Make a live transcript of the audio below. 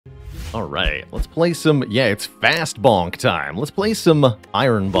Alright, let's play some... Yeah, it's fast bonk time. Let's play some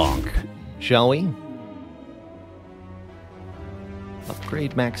Iron Bonk, shall we?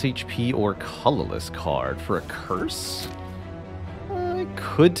 Upgrade max HP or colorless card for a curse? I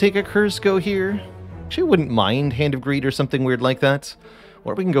could take a curse go here. Actually, wouldn't mind Hand of Greed or something weird like that.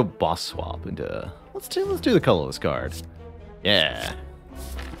 Or we can go boss swap into... Let's do the colorless card. Yeah.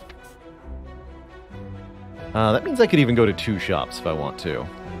 That means I could even go to 2 shops if I want to.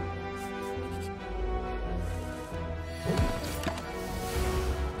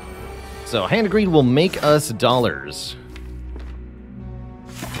 So, Hand of Greed will make us dollars.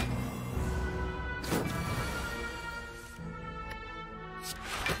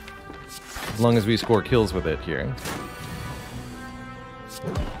 As long as we score kills with it here.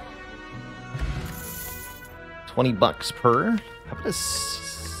 20 bucks per. How about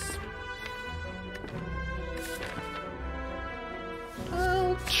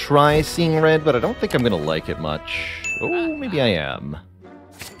I'll try seeing red, but I don't think I'm gonna like it much. Oh, maybe I am.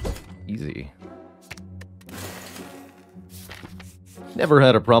 Easy. Never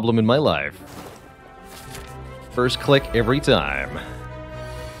had a problem in my life. First click every time.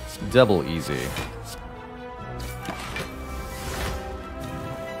 Double easy.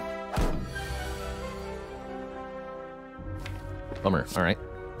 Bummer. Alright.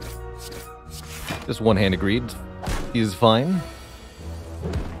 Just one Hand of Greed is fine.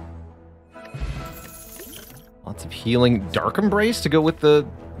 Lots of healing. Dark Embrace to go with the...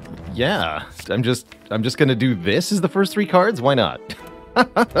 Yeah. I'm just gonna do this as the first 3 cards? Why not?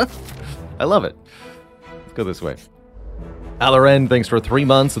 I love it. Let's go this way. Aloran, thanks for 3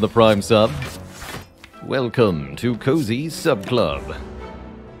 months of the Prime sub. Welcome to Cozy Sub Club.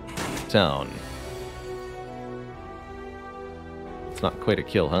 Town. It's not quite a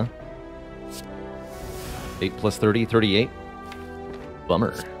kill, huh? 8 plus 30, 38.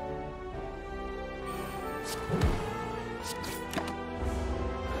 Bummer.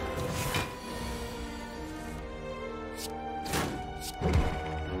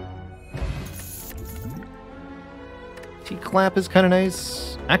 T-Clap is kind of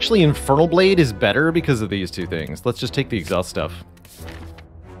nice. Actually, Infernal Blade is better because of these 2 things. Let's just take the exhaust stuff.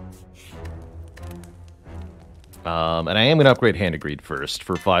 And I am going to upgrade Hand of Greed first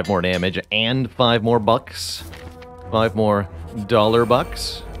for 5 more damage and 5 more bucks. 5 more dollar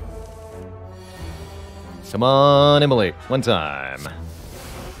bucks. Come on, Emily. 1 time.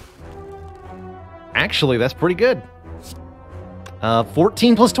 Actually, that's pretty good.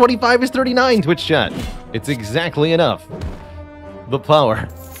 14 plus 25 is 39, Twitch chat. It's exactly enough. The power.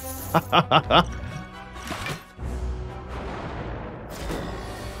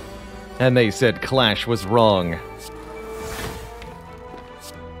 And they said Clash was wrong.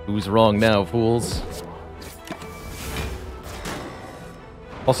 Who's wrong now, fools?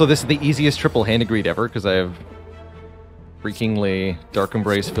 Also, this is the easiest triple Hand of Greed ever, because I have freakingly Dark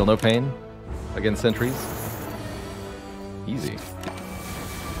Embrace, Feel No Pain against sentries. Easy.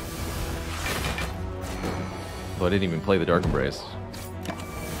 Oh, I didn't even play the Dark Embrace.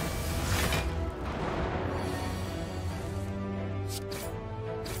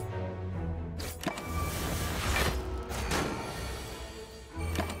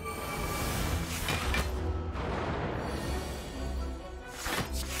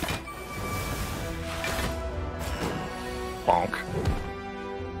 Bonk.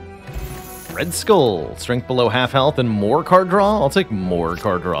 Red Skull. Strength below half health and more card draw? I'll take more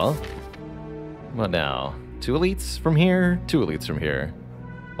card draw. What now? 2 elites from here, 2 elites from here.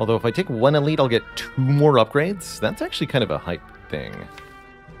 Although if I take 1 elite, I'll get 2 more upgrades. That's actually kind of a hype thing.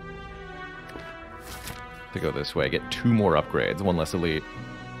 To go this way, get 2 more upgrades, 1 less elite.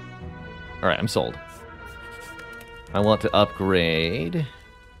 Alright, I'm sold. I want to upgrade...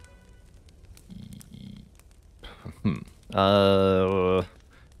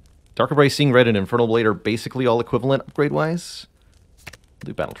 Dark Embrace, Seeing Red, and Infernal Blade are basically all equivalent upgrade-wise. I'll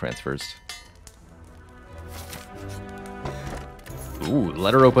do battle transfers. Ooh,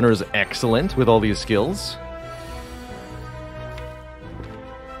 Letter Opener is excellent with all these skills.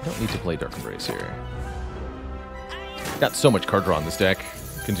 Don't need to play Dark Embrace here. Got so much card draw on this deck.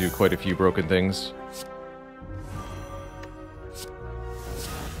 Can do quite a few broken things.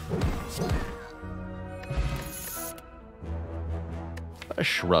 A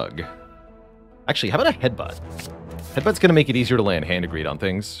shrug. Actually, how about a headbutt? Headbutt's gonna make it easier to land Hand of Greed on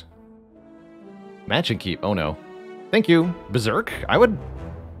things. Match and keep. Oh no. Thank you. Berserk? I'm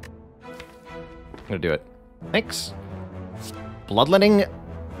gonna do it. Thanks. Bloodletting?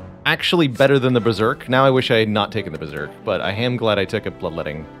 Actually better than the Berserk. Now I wish I had not taken the Berserk, but I am glad I took a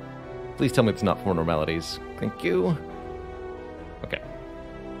Bloodletting. Please tell me it's not 4 normalities. Thank you. Okay.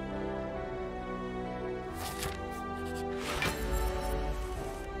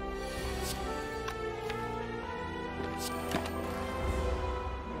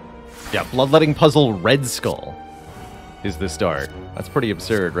 Yeah, Bloodletting Puzzle Red Skull is the start. That's pretty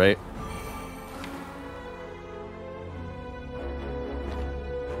absurd, right?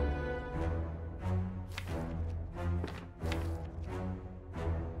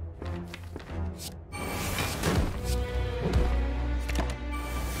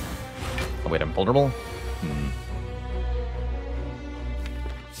 Oh, wait, I'm vulnerable?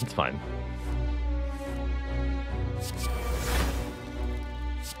 It's fine.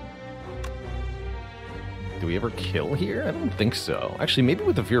 Do we ever kill here? I don't think so. Actually, maybe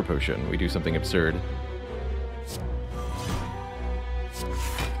with the Fear Potion, we do something absurd.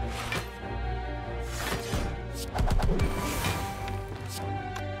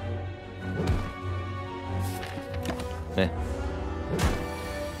 Eh.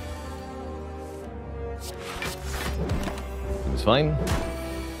 It's fine.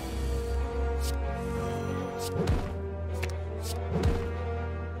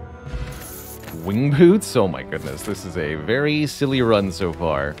 Wing boots? Oh my goodness, this is a very silly run so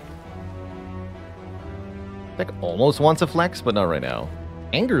far. Deck almost wants a flex, but not right now.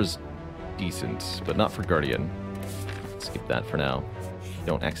 Anger's decent, but not for Guardian. Skip that for now.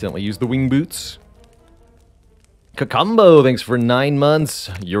 Don't accidentally use the wing boots. Kakumbo, thanks for 9 months.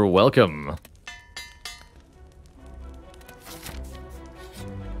 You're welcome.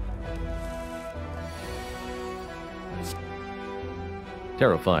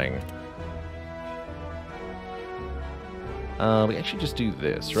 Terrifying. We actually just do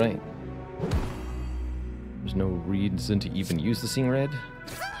this, right? There's no reason to even use the Seeing Red.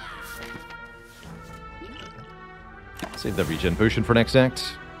 Save the regen potion for next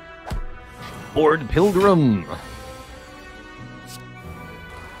act. Bored Pilgrim!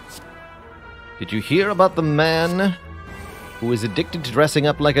 Did you hear about the man who is addicted to dressing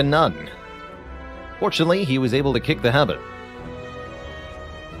up like a nun? Fortunately, he was able to kick the habit.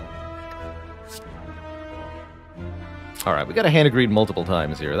 Alright, we got a hand agreed multiple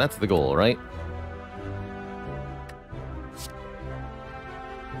times here. That's the goal, right?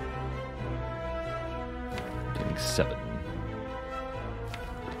 Doing 7.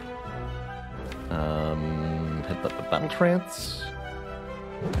 Headbutt the Battle Trance.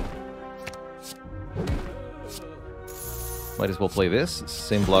 Might as well play this.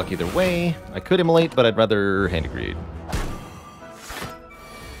 Same block either way. I could immolate, but I'd rather hand agreed.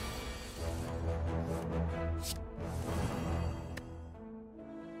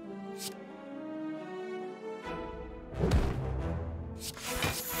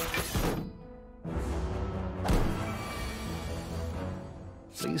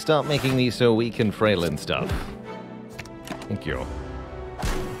 Please stop making me so weak and frail and stuff. Thank you.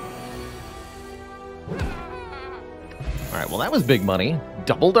 Alright, well that was big money.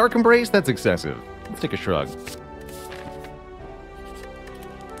 Double Dark Embrace? That's excessive. Let's take a shrug.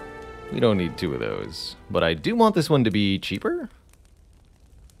 We don't need 2 of those. But I do want this one to be cheaper?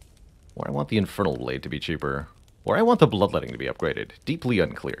 Or I want the Infernal Blade to be cheaper. Or I want the Bloodletting to be upgraded. Deeply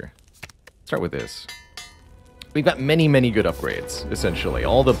unclear. Start with this. We've got many, many good upgrades, essentially.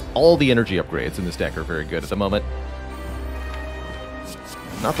 All the energy upgrades in this deck are very good at the moment.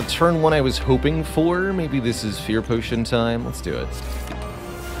 Not the turn one I was hoping for. Maybe this is Fear Potion time. Let's do it.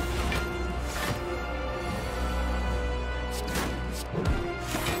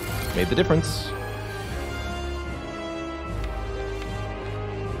 Made the difference.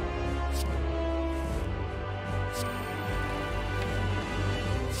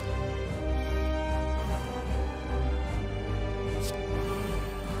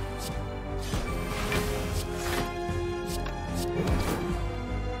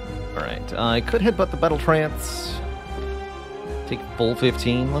 I could headbutt the Battle Trance. Take full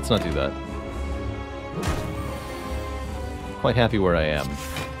 15. Let's not do that. Quite happy where I am.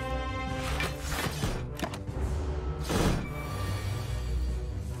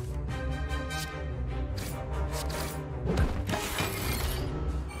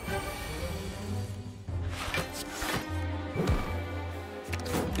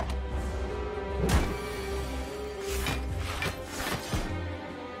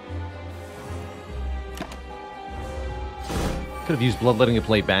 Could have used Bloodletting to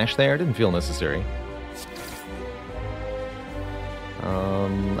play Bash there. Didn't feel necessary.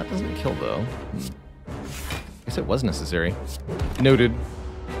 That doesn't kill, though. Guess it was necessary. Noted.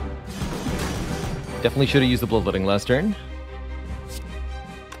 Definitely should have used the Bloodletting last turn.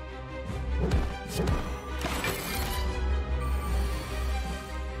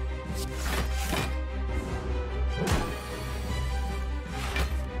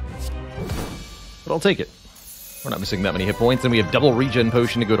 But I'll take it. We're not missing that many hit points, and we have double regen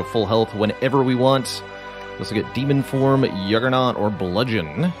potion to go to full health whenever we want. We also get Demon Form, Juggernaut, or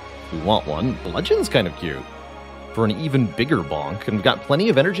Bludgeon. We want one. Bludgeon's kind of cute for an even bigger bonk, and we've got plenty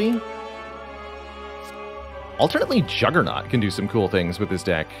of energy. Alternately, Juggernaut can do some cool things with this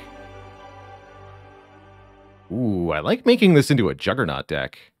deck. Ooh, I like making this into a Juggernaut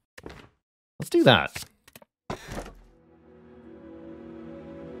deck. Let's do that.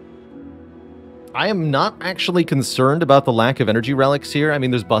 I am not actually concerned about the lack of energy relics here. I mean,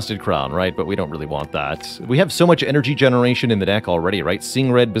 there's Busted Crown, right? But we don't really want that. We have so much energy generation in the deck already, right?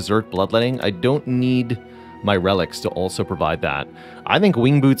 Sing Red, Berserk, Bloodletting. I don't need my relics to also provide that. I think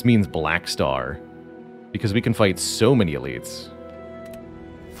Wing Boots means Black Star, because we can fight so many elites.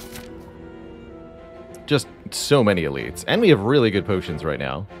 Just so many elites. And we have really good potions right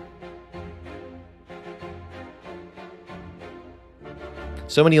now.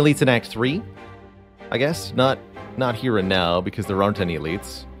 So many elites in Act 3. I guess, not here and now, because there aren't any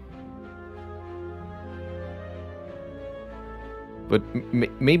elites. But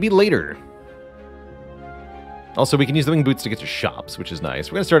maybe later. Also, we can use the Wing Boots to get to shops, which is nice.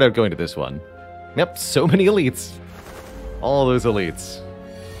 We're going to start out going to this one. Yep, so many elites. All those elites.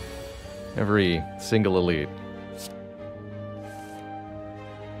 Every single elite.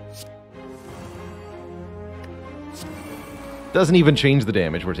 Doesn't even change the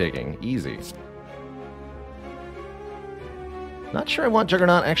damage we're taking. Easy. Not sure I want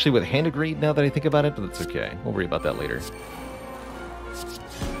Juggernaut actually with Hand of Greed now that I think about it, but that's okay. We'll worry about that later.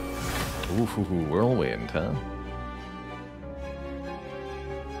 Ooh, Whirlwind, huh?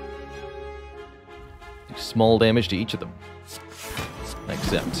 Do small damage to each of them. I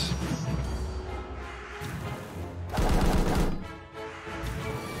accept.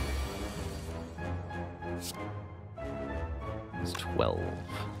 It's 12.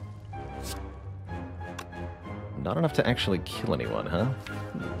 Not enough to actually kill anyone, huh?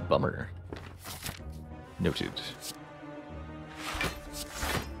 Bummer. Noted.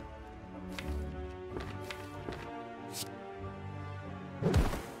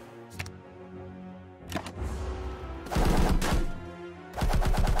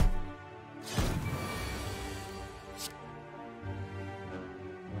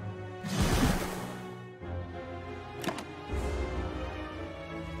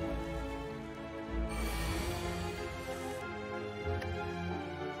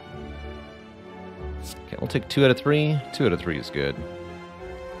 Okay, we'll take 2 out of 3. 2 out of 3 is good.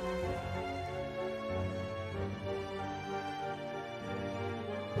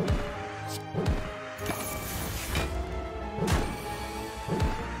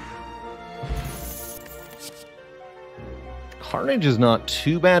 Carnage is not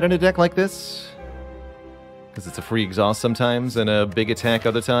too bad in a deck like this, because it's a free exhaust sometimes and a big attack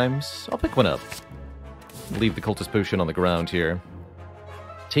other times. I'll pick one up. Leave the Cultist Potion on the ground here.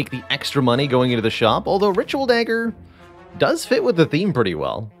 Take the extra money going into the shop, although Ritual Dagger does fit with the theme pretty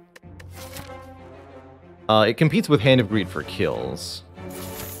well. It competes with Hand of Greed for kills,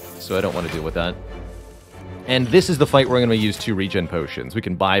 so I don't want to deal with that. And this is the fight where I'm going to use 2 regen potions. We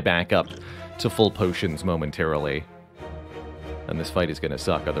can buy back up to full potions momentarily. And this fight is going to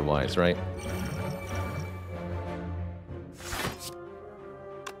suck otherwise, right?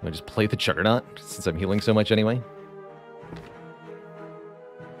 I just play the Juggernaut, since I'm healing so much anyway.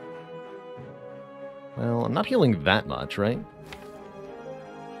 Well, I'm not healing that much, right?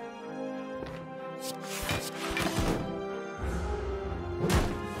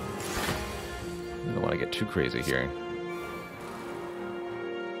 I don't want to get too crazy here.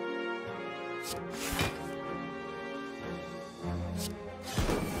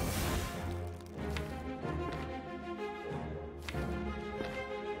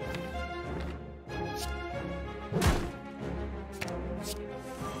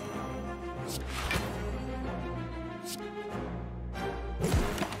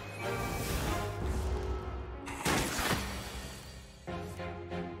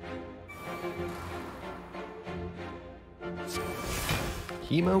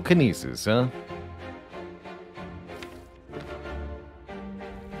 Hemokinesis, huh?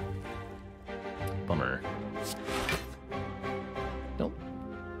 Bummer. Nope.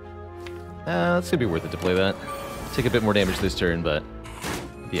 It's gonna be worth it to play that. Take a bit more damage this turn, but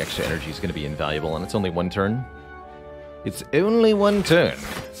the extra energy is gonna be invaluable, and it's only 1 turn. It's only 1 turn.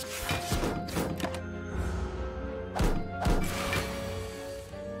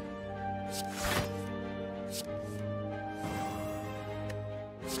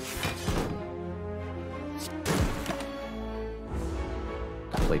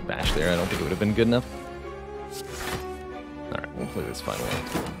 Played Bash there. I don't think it would have been good enough. Alright, we'll play this final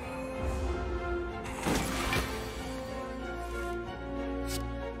one.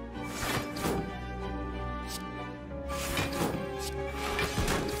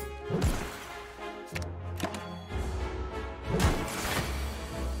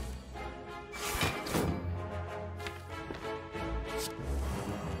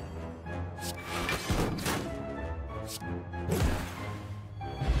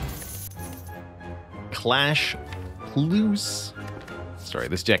 Clash Plus. Sorry,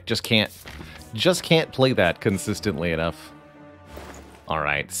 this deck just can't play that consistently enough. All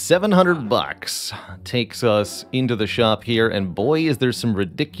right, $700 takes us into the shop here, and boy, is there some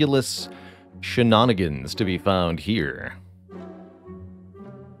ridiculous shenanigans to be found here.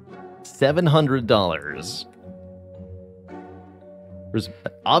 $700.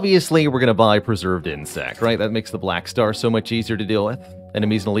 Obviously, we're going to buy Preserved Insect, right? That makes the Black Star so much easier to deal with.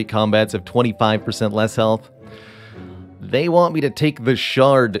 Enemies in Elite Combats have 25% less health. They want me to take the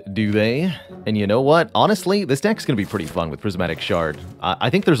Shard, do they? And you know what? Honestly, this deck's going to be pretty fun with Prismatic Shard. I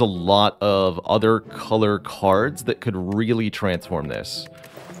think there's a lot of other color cards that could really transform this.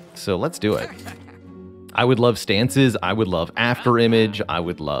 So let's do it. I would love stances. I would love After Image. I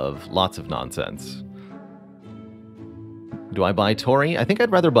would love lots of nonsense. Do I buy Tori? I think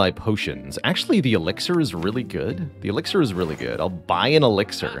I'd rather buy potions. Actually, the elixir is really good. The elixir is really good. I'll buy an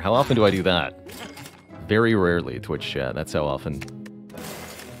elixir. How often do I do that? Very rarely, Twitch chat. That's how often.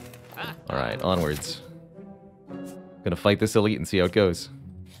 All right, onwards. Gonna fight this elite and see how it goes.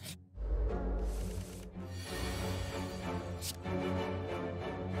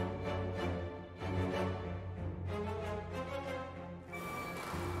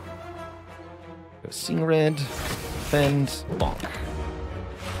 Go Sing Red. Defend, bonk.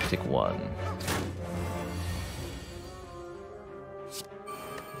 Take one.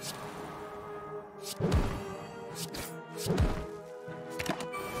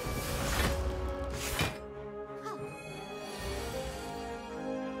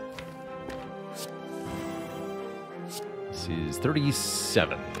 This is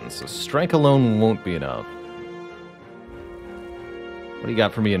 37, so strike alone won't be enough. What do you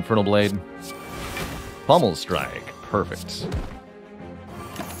got for me, Infernal Blade? Pummel Strike. Perfect.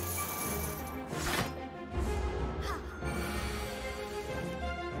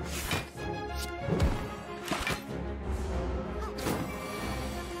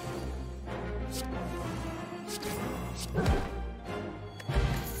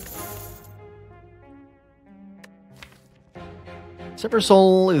 Sever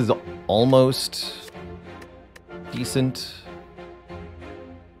Soul is almost decent.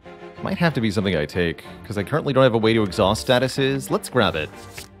 Might have to be something I take, because I currently don't have a way to exhaust statuses. Let's grab it.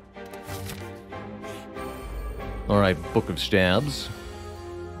 Alright, Book of Stabs.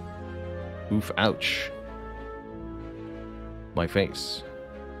 Oof, ouch. My face.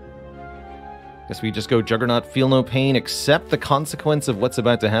 Guess we just go Juggernaut, feel no pain, accept the consequence of what's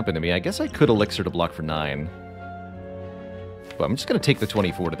about to happen to me. I guess I could Elixir to block for 9. But I'm just going to take the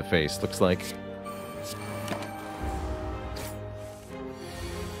 24 to the face, looks like.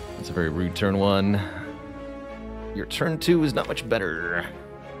 It's a very rude turn 1. Your turn 2 is not much better.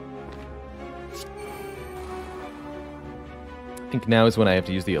 I think now is when I have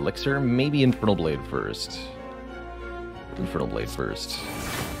to use the elixir. Maybe Infernal Blade first. Infernal Blade first.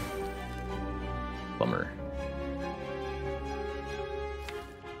 Bummer.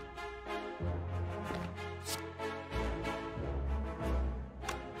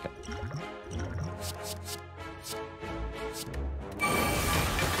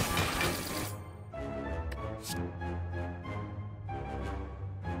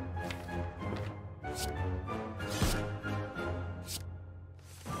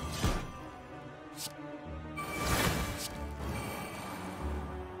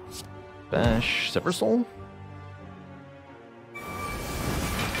 Bash, Sever Soul.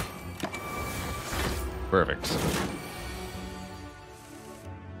 Perfect.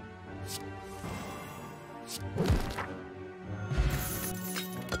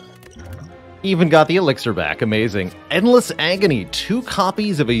 Even got the elixir back. Amazing. Endless Agony. 2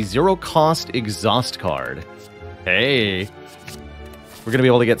 copies of a 0-cost exhaust card. Hey. We're going to be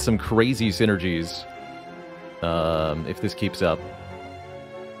able to get some crazy synergies if this keeps up.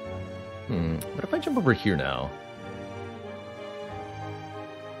 What if I jump over here now?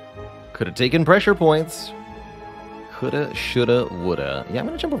 Could have taken pressure points. Coulda, shoulda, woulda. Yeah, I'm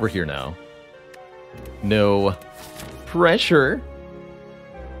going to jump over here now. No pressure.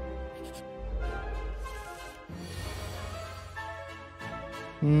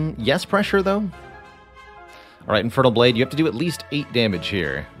 Yes pressure, though. Alright, Infernal Blade, you have to do at least 8 damage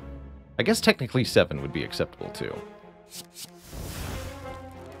here. I guess technically 7 would be acceptable, too.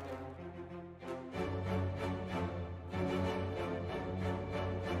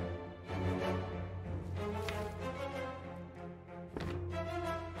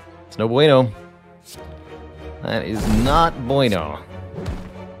 It's no bueno. That is not bueno.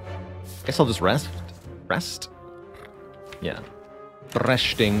 Guess I'll just rest. Rest? Yeah.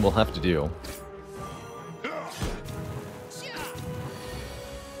 Resting will have to do.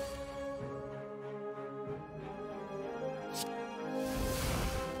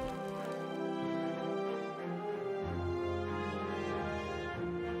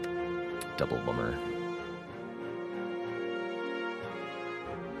 Double bummer.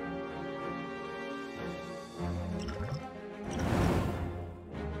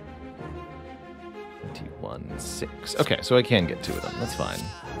 Six. Okay, so I can get two of them. That's fine.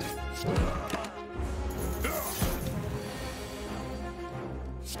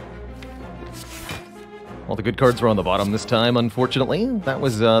 All the good cards were on the bottom this time, unfortunately. That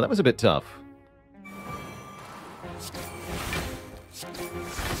was a bit tough.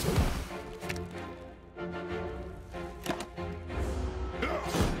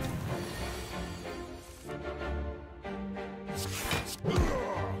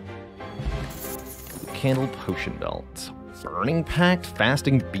 Candle Potion Belt. Burning Pact,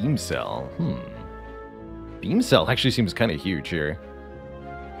 Fasting Beam Cell. Beam Cell actually seems kind of huge here.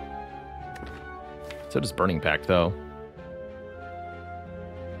 So does Burning Pact, though.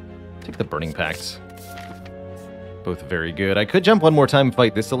 Take the Burning Pact. Both very good. I could jump one more time and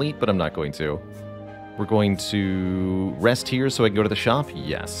fight this elite, but I'm not going to. We're going to rest here so I can go to the shop?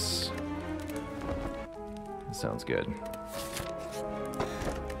 Yes. Sounds good.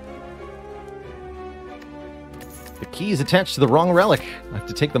 The key is attached to the wrong relic. I have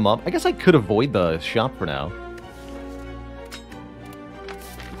to take them up. I guess I could avoid the shop for now.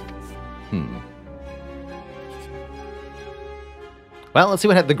 Well, let's see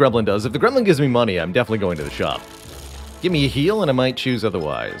what the Gremlin does. If the Gremlin gives me money, I'm definitely going to the shop. Give me a heal, and I might choose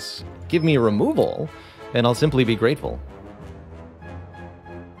otherwise. Give me a removal, and I'll simply be grateful.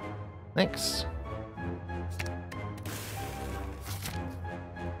 Thanks.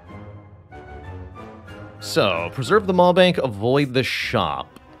 So, preserve the Maw Bank, avoid the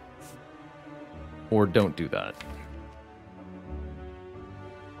shop. Or don't do that.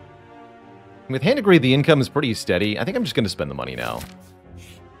 With Hand of Greed, the income is pretty steady. I think I'm just going to spend the money now.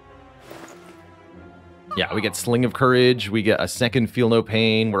 Yeah, we get Sling of Courage, we get a second Feel No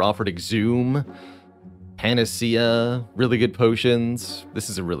Pain, we're offered Exhume, Panacea, really good potions. This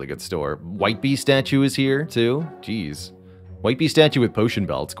is a really good store. White Bee statue is here, too. Jeez. White Bee statue with Potion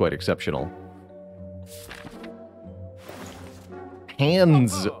Belt's quite exceptional.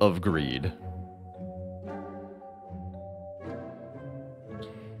 Hands of Greed.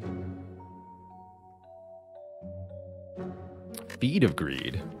 Feet of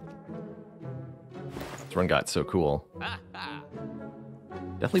Greed. This run got so cool.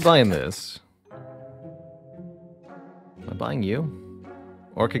 Definitely buying this. Am I buying you?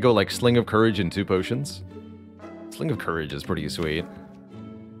 Or I could go like Sling of Courage and 2 potions. Sling of Courage is pretty sweet.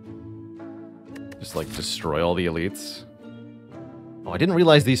 Just like destroy all the elites. Oh, I didn't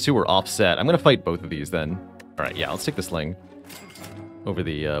realize these two were offset. I'm gonna fight both of these then. Alright, yeah, let's take the Sling over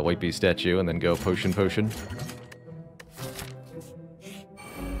the White Bee statue and then go potion.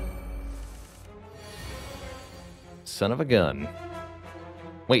 Son of a gun.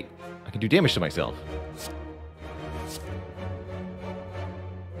 Wait, I can do damage to myself.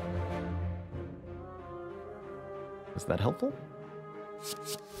 Is that helpful?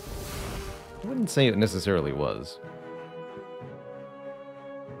 I wouldn't say it necessarily was.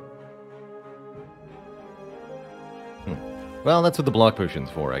 Well, that's what the block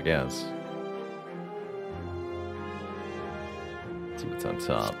potion's for, I guess. Let's see what's on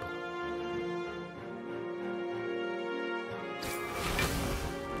top.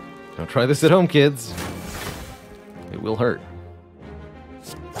 Don't try this at home, kids. It will hurt.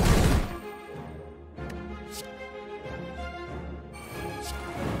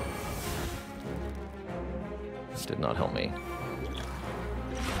 This did not help me.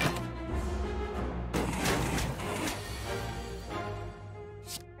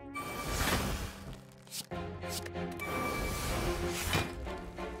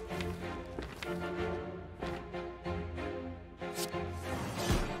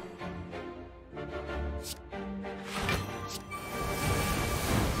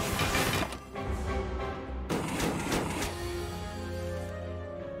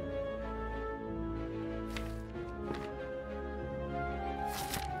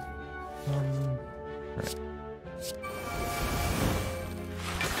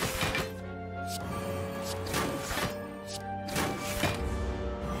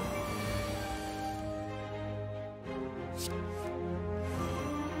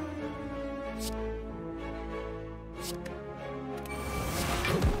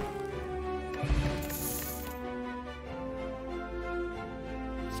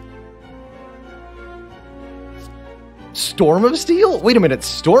 Storm of Steel? Wait a minute,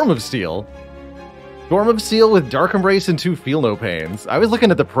 Storm of Steel? Storm of Steel with Dark Embrace and 2 Feel No Pains. I was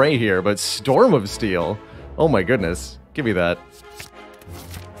looking at the Prey here, but Storm of Steel? Oh my goodness. Give me that.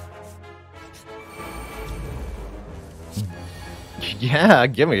 Yeah,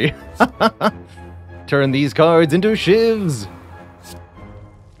 gimme. Turn these cards into shivs.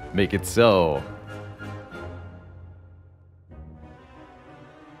 Make it so.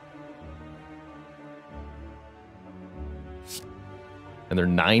 And they're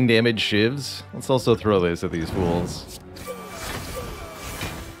 9 damage shivs. Let's also throw this at these fools.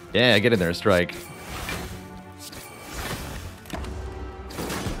 Yeah, get in there, strike.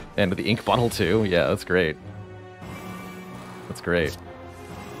 And with the ink bottle too. Yeah, that's great. That's great.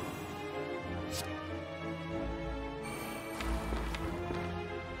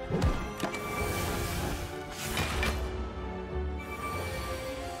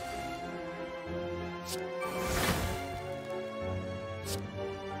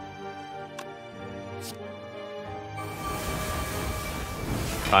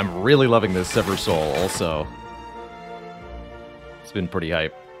 I'm really loving this Sever Soul also. It's been pretty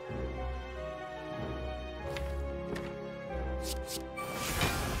hype.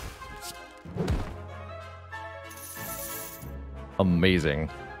 Amazing.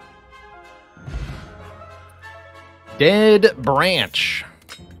 Dead Branch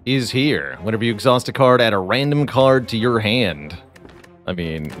is here. Whenever you exhaust a card, add a random card to your hand. I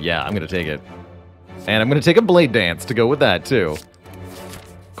mean, yeah, I'm going to take it. And I'm going to take a Blade Dance to go with that, too.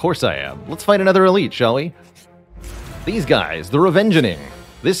 Of course I am. Let's fight another elite, shall we? These guys, the Revengeing.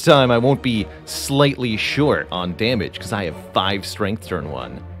 This time I won't be slightly short on damage, because I have 5 strength turn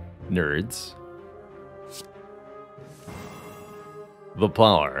 1. Nerds. The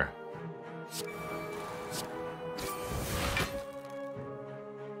power.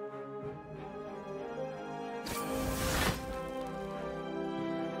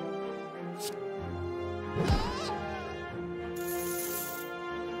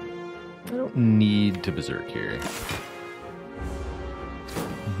 I don't need to berserk here.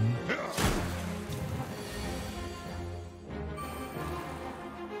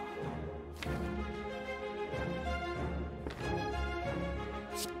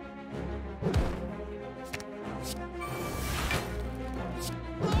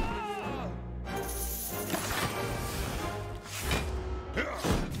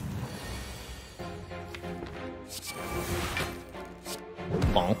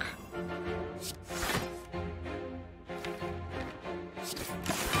 Bonk.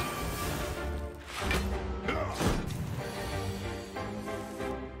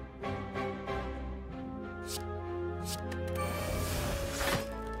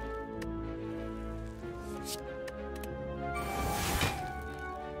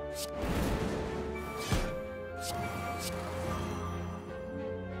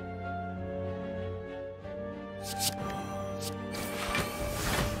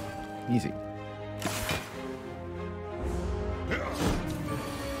 Easy.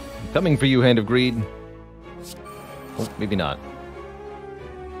 Coming for you, Hand of Greed. Oh, maybe not.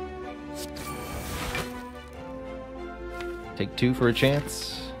 Take 2 for a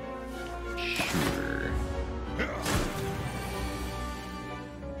chance? Sure.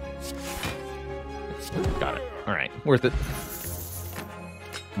 Got it. Alright, worth it.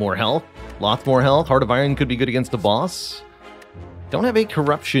 More health. Lots more health. Heart of Iron could be good against a boss. Don't have a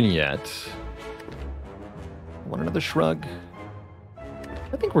corruption yet. Want another shrug?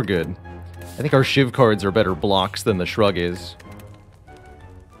 I think we're good. I think our Shiv cards are better blocks than the shrug is.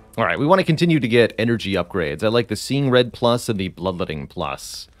 Alright, we want to continue to get energy upgrades. I like the Seeing Red Plus and the Bloodletting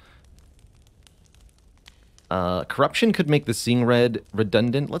Plus. Corruption could make the Seeing Red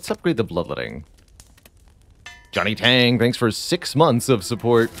redundant. Let's upgrade the Bloodletting. Johnny Tang, thanks for 6 months of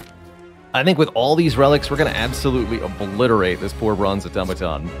support. I think with all these relics, we're going to absolutely obliterate this poor Bronze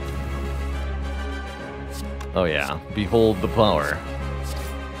Automaton. Oh yeah, behold the power.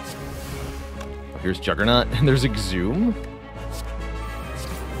 Oh, here's Juggernaut, and there's Exhume.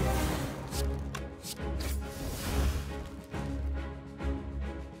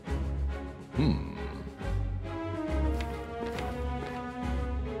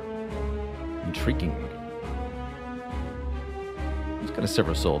 Intriguing. Just gonna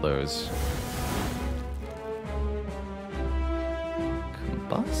Sever Soul those.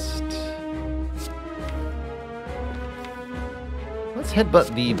 Combust. Let's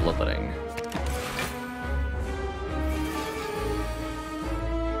headbutt the Bloodletting.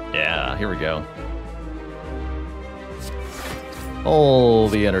 Yeah, here we go. All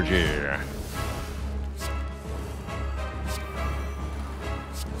the energy.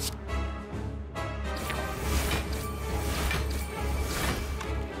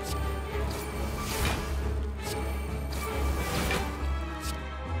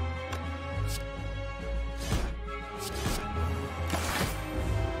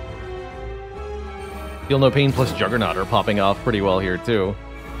 Feel No Pain plus Juggernaut are popping off pretty well here, too.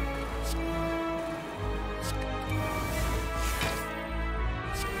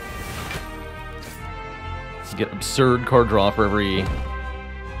 Get absurd card draw for every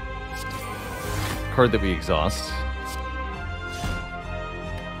card that we exhaust.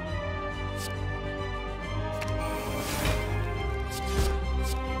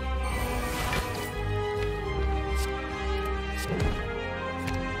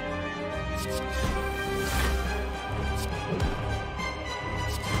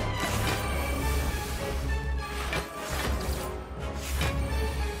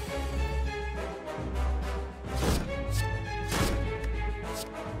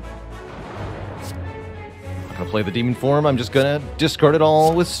 Play the demon form, I'm just gonna discard it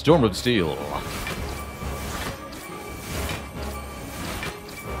all with Storm of Steel.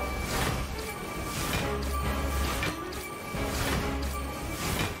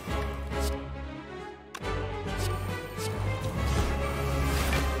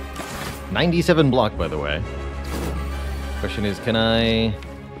 $97 block, by the way. Question is, can I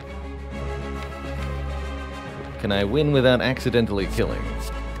win without accidentally killing?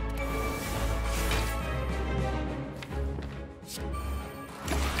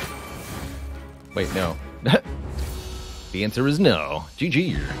 Wait, no. The answer is no.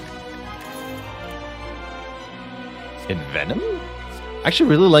 GG. Envenom? I actually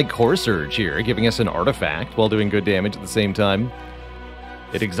really like Core Surge here, giving us an artifact while doing good damage at the same time.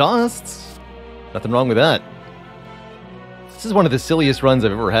 It exhausts. Nothing wrong with that. This is one of the silliest runs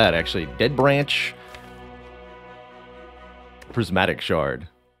I've ever had, actually. Dead Branch. Prismatic Shard.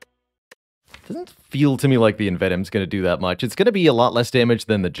 Doesn't feel to me like the Envenom's going to do that much. It's going to be a lot less damage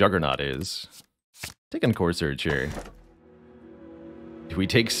than the Juggernaut is. Taking Core Surge here. Do we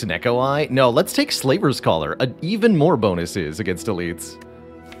take Snecko Eye? No, let's take Slaver's Collar. Even more bonuses against elites.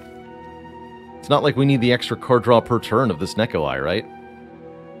 It's not like we need the extra card draw per turn of the Snecko Eye, right?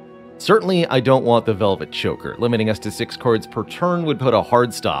 Certainly, I don't want the Velvet Choker. Limiting us to 6 cards per turn would put a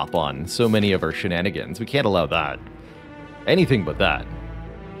hard stop on so many of our shenanigans. We can't allow that. Anything but that.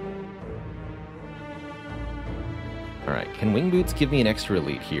 Alright, can Wing Boots give me an extra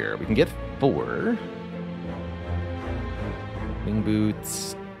elite here? We can get 4. Wing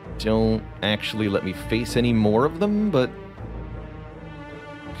Boots don't actually let me face any more of them, but...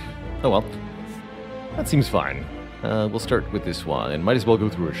 oh well. That seems fine. We'll start with this one, and might as well go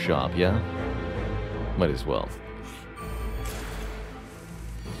through a shop, yeah? Might as well.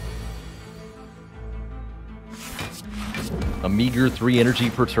 A meager 3 energy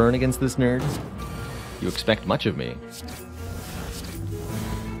per turn against this nerd? You expect much of me.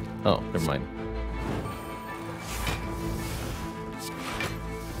 Oh, never mind.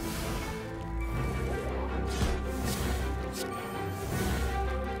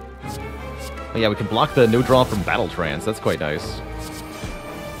 Oh yeah, we can block the no draw from Battle Trance. That's quite nice.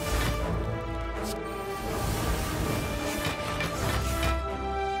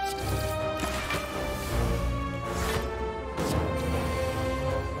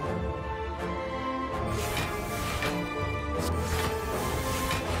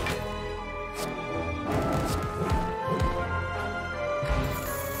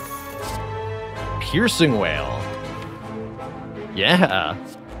 Piercing Whale. Yeah.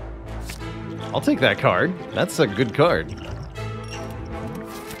 I'll take that card. That's a good card.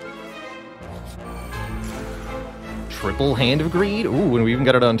 Triple Hand of Greed? Ooh, and we even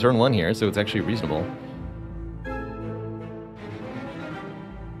got it on turn 1 here, so it's actually reasonable.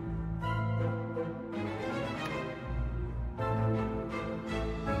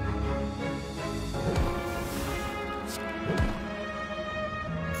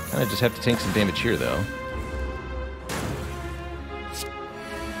 I just have to tank some damage here, though.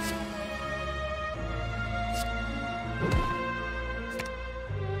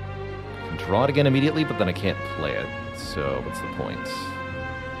 Draw it again immediately, but then I can't play it. So, what's the point?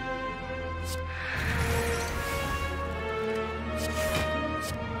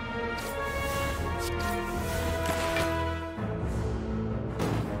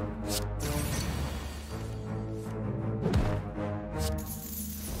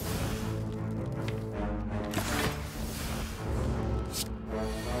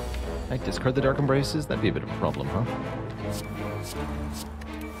 I discard the Dark Embraces? That'd be a bit of a problem, huh?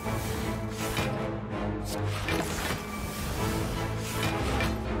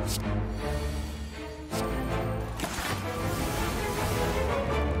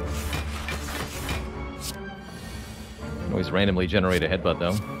 Always randomly generate a headbutt,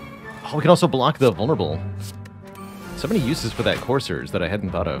 though. Oh, we can also block the vulnerable. So many uses for that Core Surge that I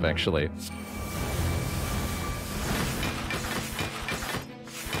hadn't thought of, actually.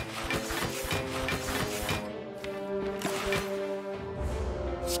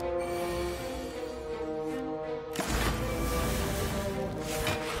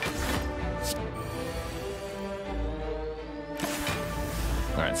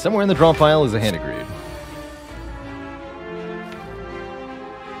 Alright, somewhere in the draw pile is a hand of greed.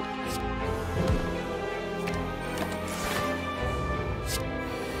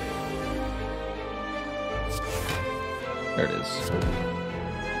 There it is.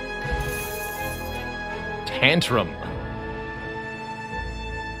 Tantrum.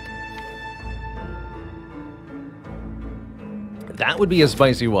 That would be a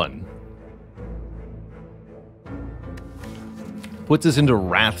spicy one. Puts us into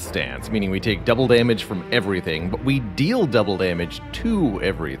Wrath stance, meaning we take double damage from everything, but we deal double damage to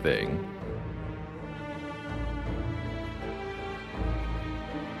everything.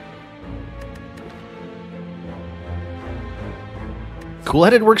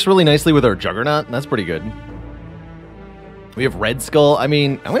 Cool-Headed works really nicely with our Juggernaut. That's pretty good. We have Red Skull. I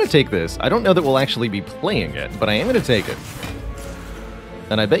mean, I'm going to take this. I don't know that we'll actually be playing it, but I am going to take it.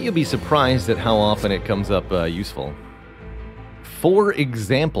 And I bet you'll be surprised at how often it comes up useful. For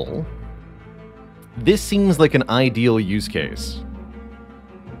example, this seems like an ideal use case.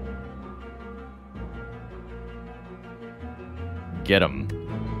 Get him.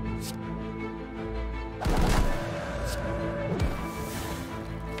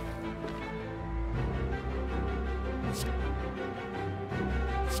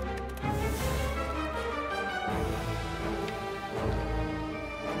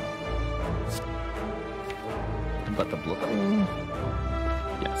 But the blood.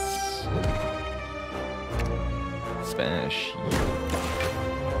 Yes. Smash you.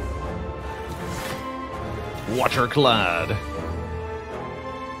 Waterclad.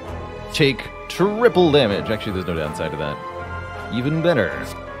 Take triple damage. Actually, there's no downside to that. Even better.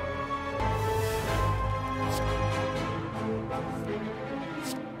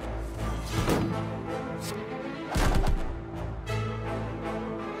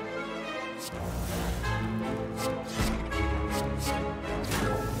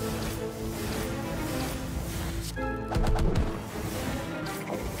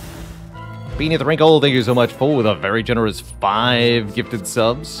 Beanie the Wrinkle, thank you so much for the very generous 5 gifted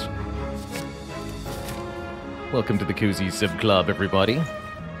subs. Welcome to the Cozy Sib Club, everybody.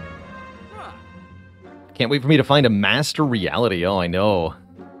 Can't wait for me to find a Master Reality. Oh, I know. How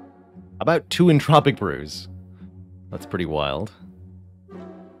about 2 Entropic Brews? That's pretty wild.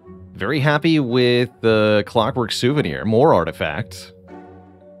 Very happy with the Clockwork Souvenir. More artifact.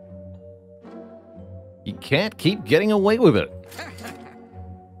 You can't keep getting away with it.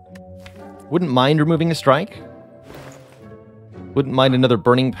 Wouldn't mind removing a strike. Wouldn't mind another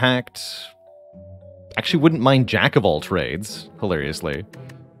Burning Pact. Actually, wouldn't mind Jack of all trades, hilariously.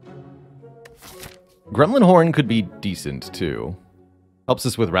 Gremlin Horn could be decent, too. Helps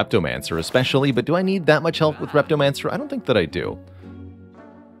us with Reptomancer, especially, but do I need that much help with Reptomancer? I don't think that I do.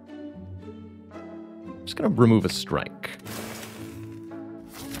 I'm just going to remove a strike.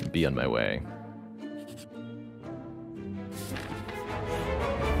 Be on my way.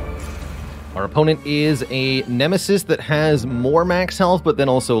 Our opponent is a Nemesis that has more max health, but then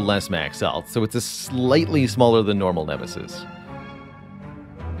also less max health. So it's a slightly smaller than normal Nemesis.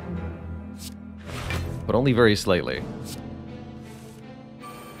 But only very slightly.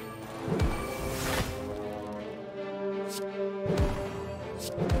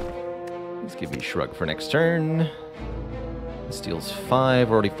 Let's give you a shrug for next turn. This deals 5,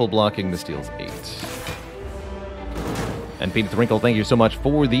 already full blocking. This deals 8. And Pain and Wrinkle, thank you so much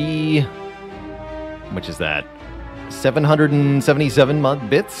for the... How much is that? 777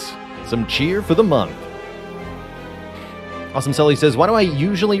 bits? Some cheer for the month. Awesome Sully says, why do I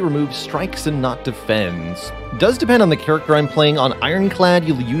usually remove strikes and not defends? Does depend on the character I'm playing. On Ironclad,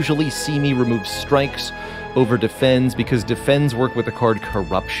 you'll usually see me remove strikes over defends because defends work with the card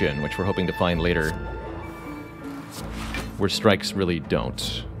Corruption, which we're hoping to find later. Where strikes really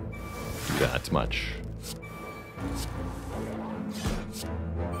don't do that much.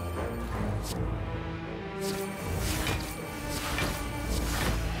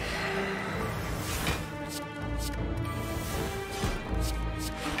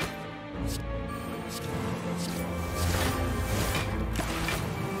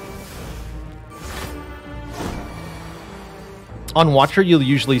 On Watcher, you'll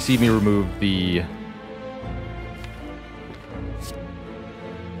usually see me remove the...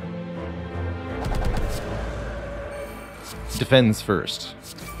 defends first.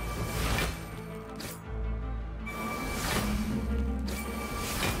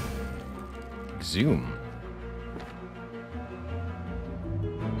 Zoom.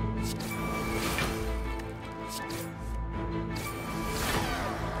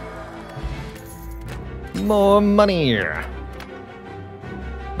 More money.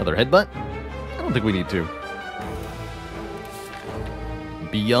 Another headbutt? I don't think we need to.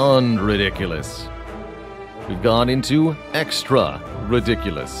 beyond ridiculous. We've gone into extra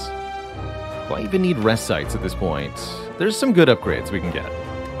ridiculous. Do I even need rest sites at this point? There's some good upgrades we can get.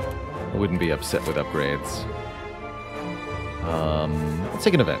 I wouldn't be upset with upgrades. Let's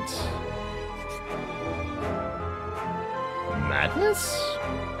take an event. Madness?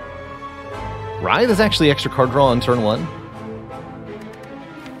 Writhe is actually extra card draw on turn 1.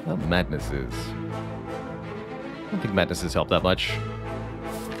 Well, Madness is. I don't think Madness has helped that much.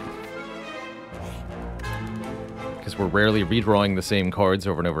 Because we're rarely redrawing the same cards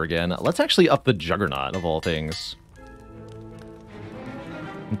over and over again. Let's actually up the Juggernaut, of all things.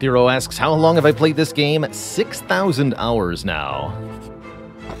 Thero asks, how long have I played this game? 6,000 hours now.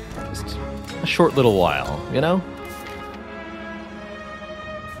 Just a short little while, you know?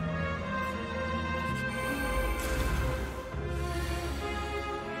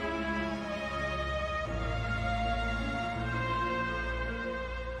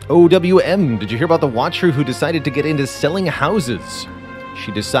 OWM, did you hear about the Watcher who decided to get into selling houses?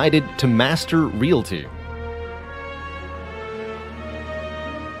 She decided to master realty.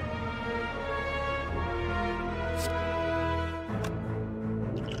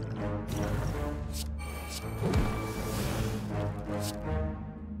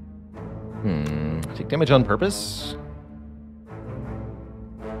 Take damage on purpose?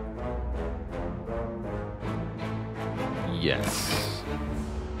 Yes.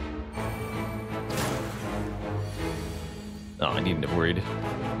 Oh, I needn't have worried.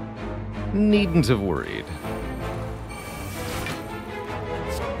 Needn't have worried.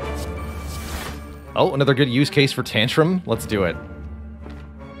 Oh, another good use case for Tantrum? Let's do it.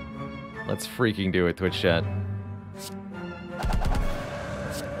 Let's freaking do it, Twitch chat.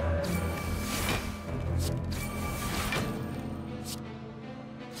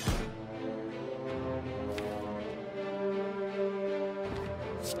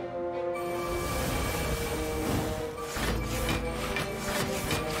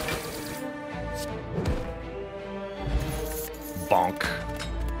 Bonk.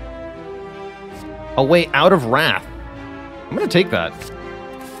 A way out of Wrath. I'm gonna take that.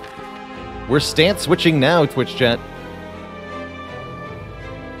 We're stance switching now, Twitch chat.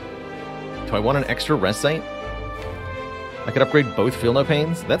 Do I want an extra rest site? I could upgrade both Feel No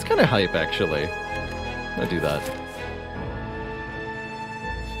Pains? That's kind of hype, actually. I'm gonna do that.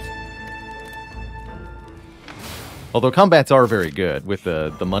 Although combats are very good, with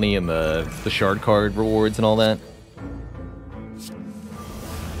the money and the shard card rewards and all that.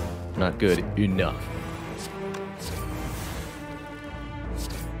 Not good enough.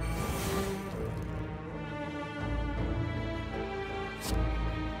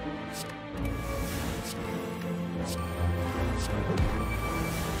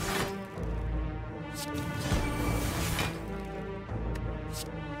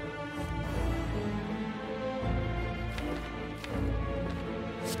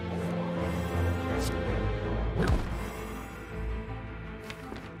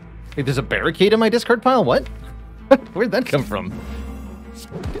 Hey, there's a barricade in my discard pile? What? Where'd that come from?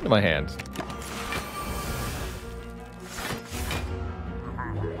 Get into my hand.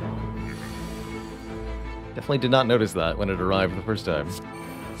 Definitely did not notice that when it arrived the first time.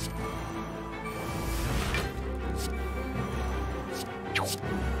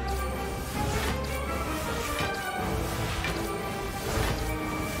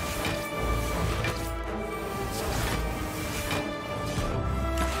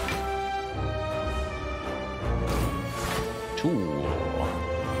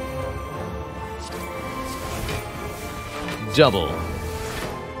 Double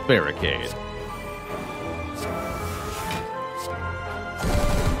barricade.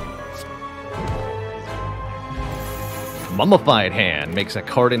 Mummified Hand makes a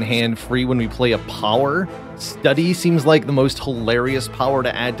card in hand free when we play a power. Study seems like the most hilarious power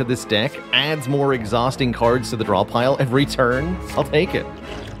to add to this deck. Adds more exhausting cards to the draw pile every turn. I'll take it.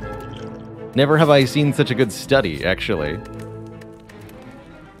 Never have I seen such a good study, actually.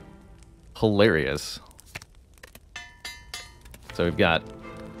 Hilarious. So we've got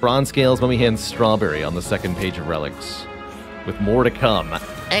Bronze Scales, Mummy Hand, Strawberry on the second page of Relics. With more to come.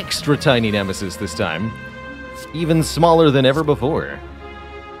 Extra tiny Nemesis this time. Even smaller than ever before.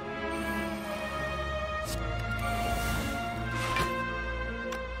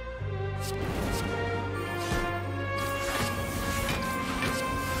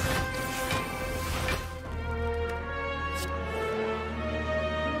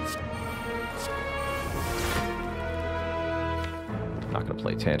 Not gonna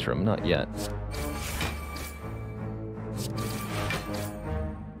play Tantrum, not yet.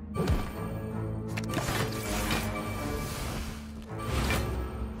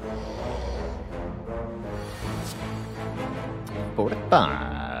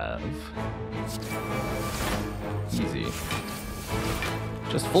 5. Easy.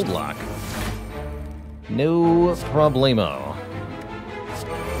 Just full block. No problemo.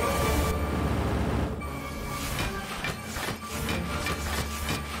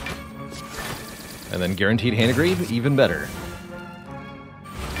 And then guaranteed hand aggrieve, even better.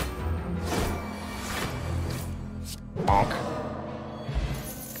 Bonk.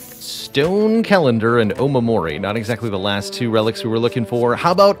 Stone Calendar and Omamori. Not exactly the last two relics we were looking for.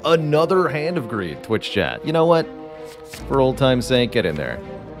 How about another Hand of Greed, Twitch chat? You know what? For old time's sake, get in there.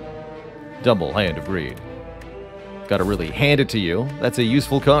 Double Hand of Greed. Gotta really hand it to you. That's a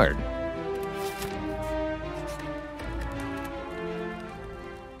useful card.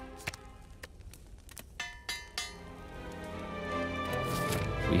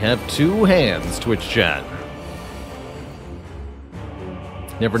 We have 2 hands, Twitch chat.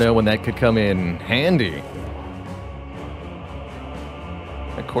 Never know when that could come in handy.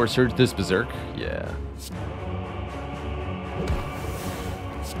 Of course, Surge this Berserk. Yeah.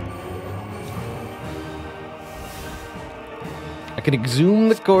 I can exhume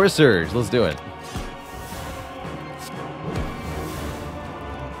the Core Surge. Let's do it.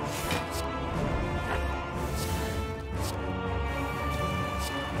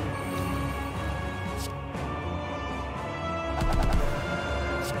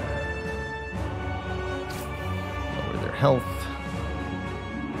 Health.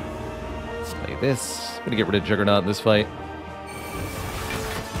 Play this. Gonna get rid of Juggernaut in this fight.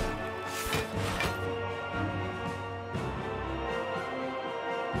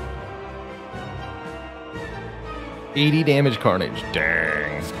 $80 damage carnage.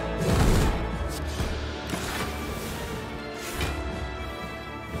 Dang.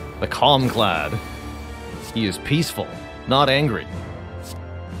 The Calmclad. He is peaceful, not angry.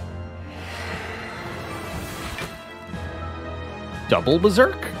 Double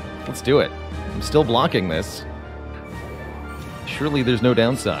Berserk? Let's do it. I'm still blocking this. Surely there's no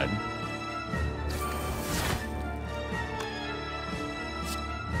downside.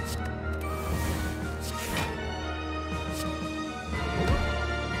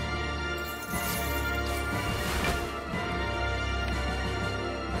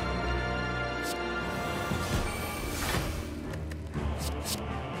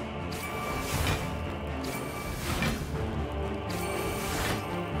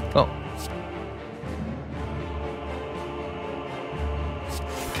 Oh.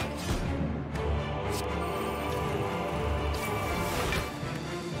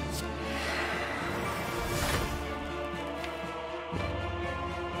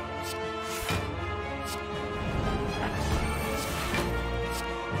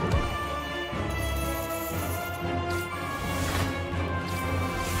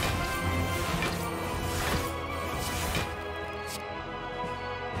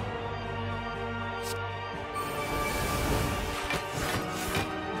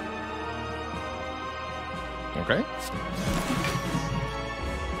 Okay.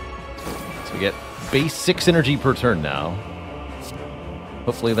 So we get base 6 energy per turn now.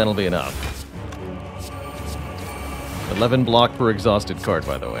 Hopefully that'll be enough. 11 block per exhausted card,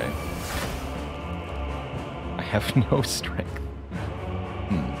 by the way. I have no strength.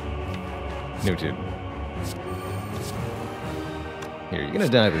 Noted. Here, you're gonna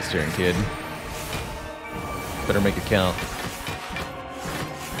die this turn, kid. Better make it count.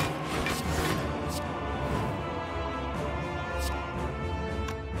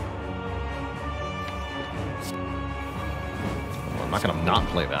 I'm not gonna not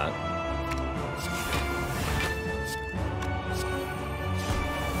play that.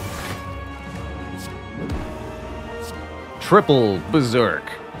 Triple Berserk.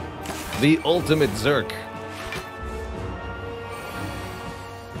 The ultimate Zerk.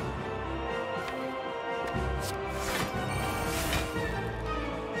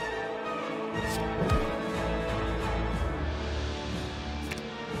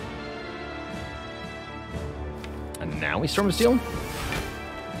 And now we Storm of Steel?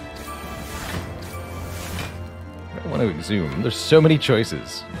 I want to exhume. There's so many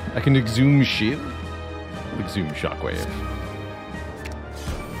choices. I can exhume Shiv. Exhume Shockwave.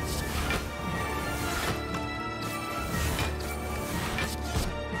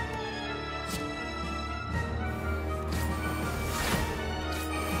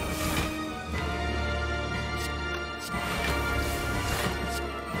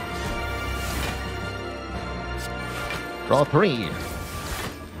 Draw 3.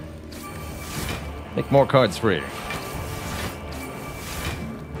 Make more cards free.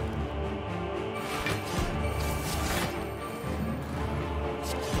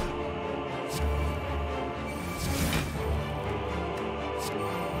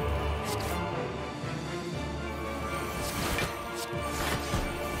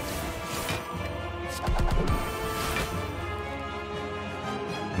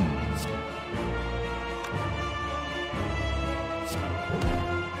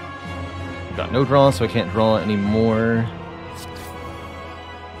 Got no draw, so I can't draw anymore.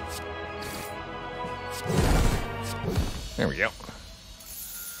 There we go.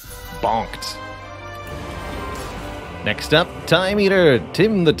 Bonked. Next up, Time Eater.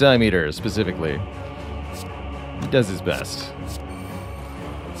 Tim the Time Eater, specifically. He does his best.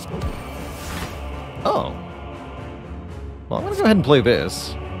 Oh. Well, I'm going to go ahead and play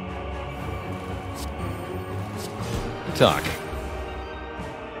this. Talk.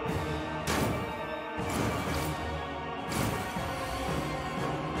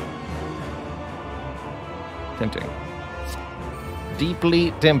 Tempting.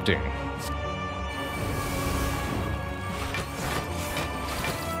 Deeply tempting.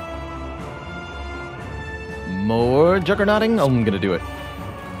 More juggernauting? I'm gonna do it.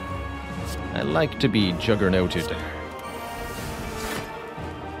 I like to be juggernauted.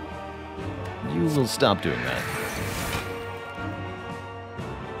 You will stop doing that.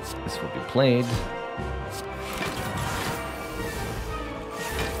 This will be played.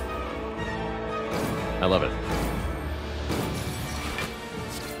 I love it.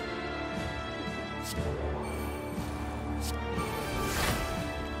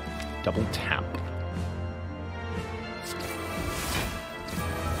 Double tap.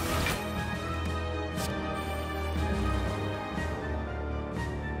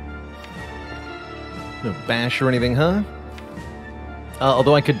 No bash or anything, huh?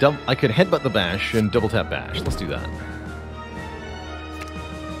 Although I could headbutt the bash and double tap bash. Let's do that.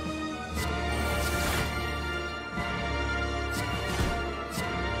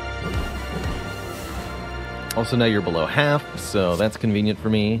 Also, now you're below half, so that's convenient for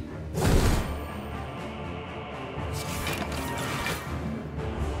me.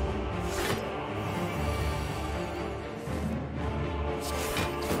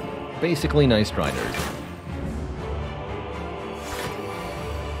 Basically, nice Striders.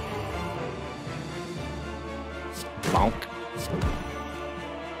 Bonk.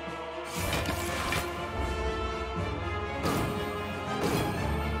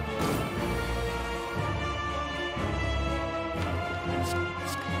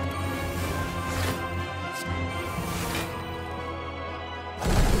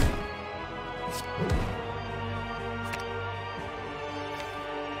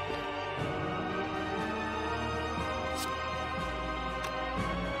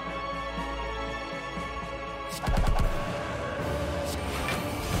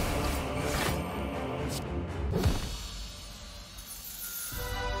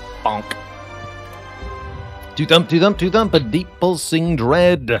 Bonk. To thump, a deep pulsing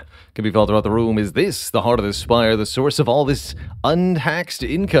dread can be felt throughout the room. Is this the heart of the spire, the source of all this untaxed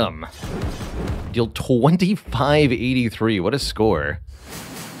income? Deal 2583. What a score.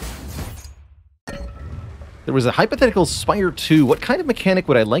 There was a hypothetical Spire 2. What kind of mechanic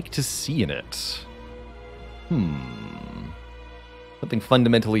would I like to see in it? Something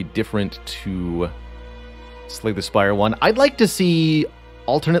fundamentally different to Slay the Spire 1. I'd like to see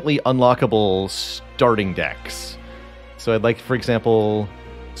alternately unlockable starting decks. So I'd like, for example,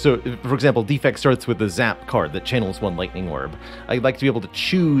 Defect starts with the Zap card that channels one Lightning Orb. I'd like to be able to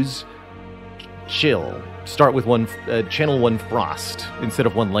choose Chill, start with one, channel one Frost instead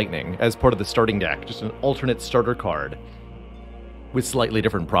of one Lightning as part of the starting deck. Just an alternate starter card with slightly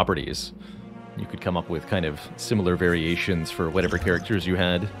different properties. You could come up with kind of similar variations for whatever characters you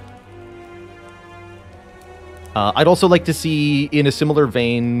had. I'd also like to see, in a similar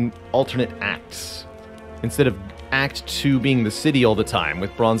vein, alternate acts. Instead of Act 2 being the city all the time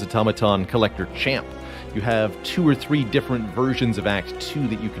with Bronze Automaton Collector Champ, you have 2 or 3 different versions of Act 2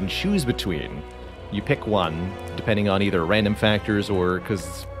 that you can choose between. You pick one, depending on either random factors or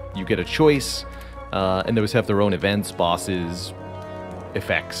because you get a choice, and those have their own events, bosses,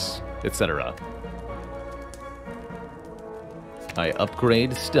 effects, etc. I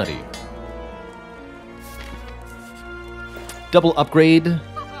upgrade Study. Double upgrade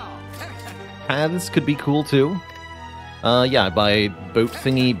paths could be cool too. Yeah, buy Boat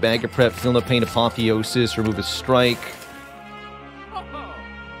Thingy, Bag of Prep, Feel No Pain, Apotheosis, remove a strike,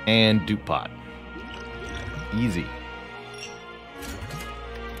 and Dupe Pot. Easy.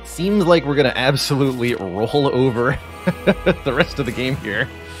 Seems like we're gonna absolutely roll over the rest of the game here.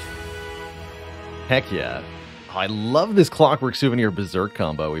 Heck yeah. Oh, I love this Clockwork Souvenir Berserk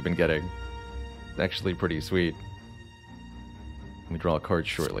combo we've been getting. It's actually pretty sweet. Let me draw a card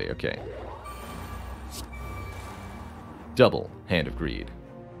shortly. Okay. Double Hand of Greed.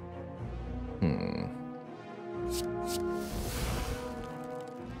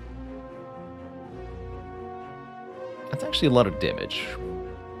 That's actually a lot of damage.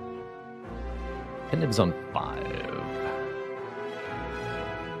 Pendulum's on 5.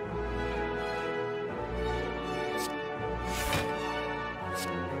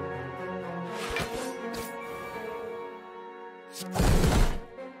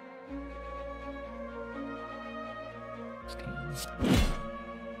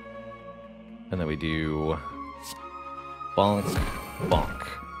 And then we do bonk, bonk.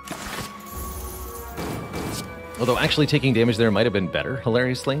 Although actually taking damage there might have been better,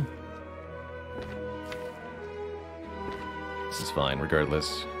 hilariously. This is fine,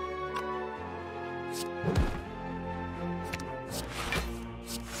 regardless.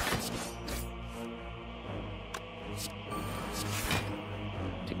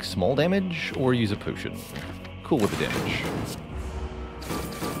 Take small damage or use a potion. Cool with the damage.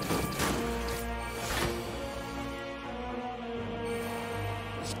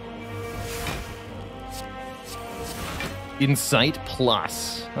 Insight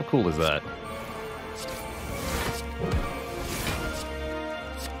Plus. How cool is that?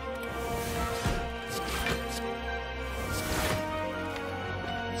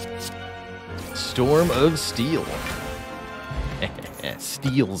 Storm of Steel.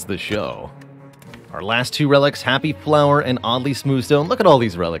 Steals the show. Our last two relics, Happy Flower and Oddly Smooth Stone. Look at all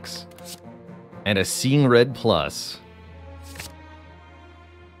these relics. And a Seeing Red Plus.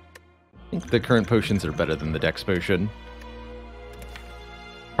 I think the current potions are better than the Dex potion.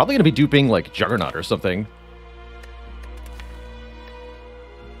 Probably going to be duping, like, Juggernaut or something.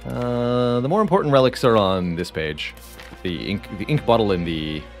 The more important relics are on this page. The ink bottle and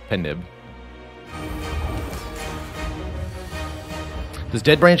the pen nib. Does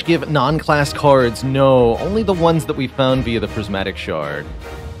Dead Branch give non-class cards? No, only the ones that we found via the Prismatic Shard.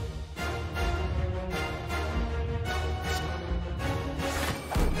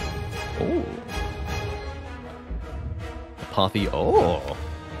 Oh. Apothe... Oh.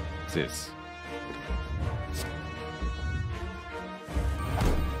 What's this?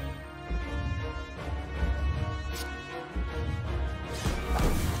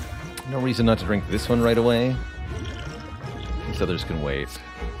 No reason not to drink this one right away. These others can wait.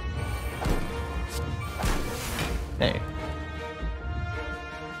 Hey.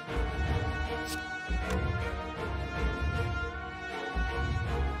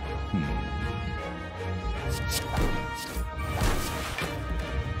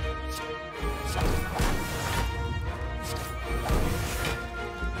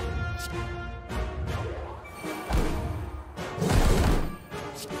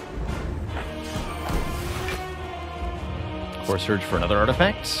 Search for another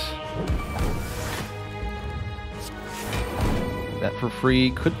artifact. That for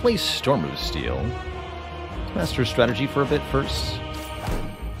free. Could play Storm of Steel. Let's master strategy for a bit first.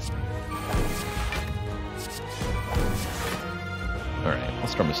 Alright,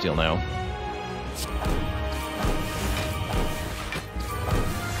 let's Storm of Steel now.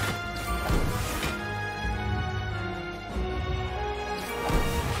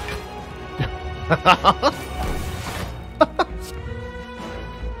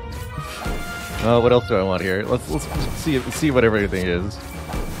 What else do I want here? Let's see what everything is.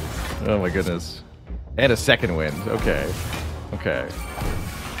 Oh my goodness. And a second wind. Okay. Okay.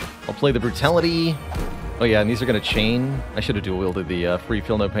 I'll play the Brutality. Oh yeah, and these are gonna chain. I should have dual wielded the free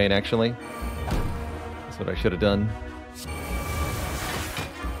Feel No Pain actually. That's what I should have done.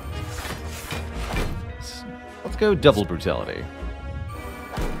 Let's go double Brutality.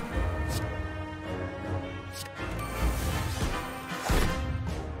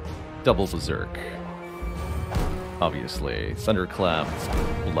 Double Berserk. Obviously. Thunderclap.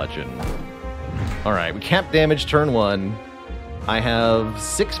 Legend. Alright, we cap damage turn 1. I have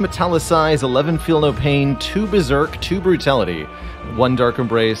 6 Metallicize, 11 Feel No Pain, 2 Berserk, 2 Brutality, 1 Dark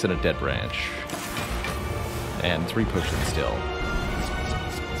Embrace, and a Dead Branch. And 3 potions still.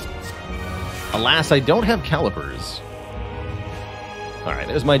 Alas, I don't have Calipers. Alright,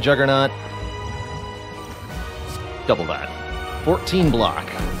 there's my Juggernaut. Double that. 14 block.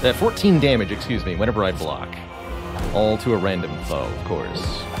 14 damage, excuse me, whenever I block. All to a random foe, of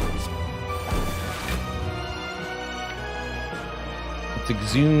course. Let's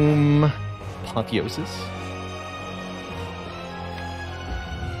exhume Apotheosis.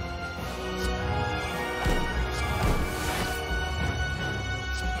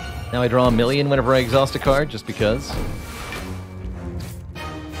 Now I draw a million whenever I exhaust a card, just because.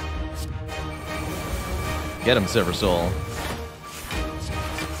 Get him, Silver Soul.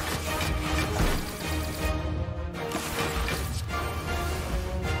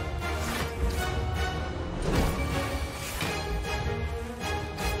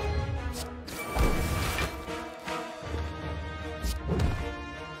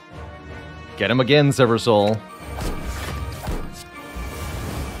 Get him again, Silver Soul.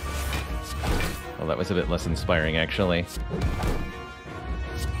 Well, that was a bit less inspiring, actually.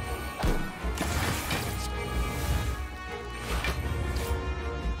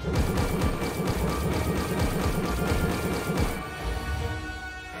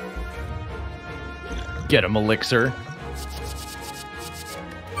 Get him, Elixir.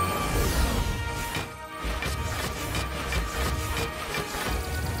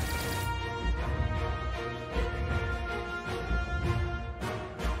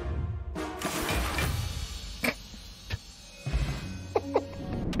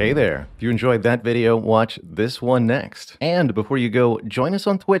 Hey there, if you enjoyed that video, watch this one next. And before you go, join us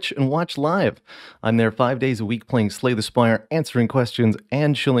on Twitch and watch live. I'm there 5 days a week playing Slay the Spire, answering questions,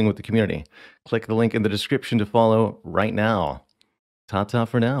 and chilling with the community. Click the link in the description to follow right now. Ta-ta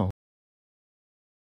for now.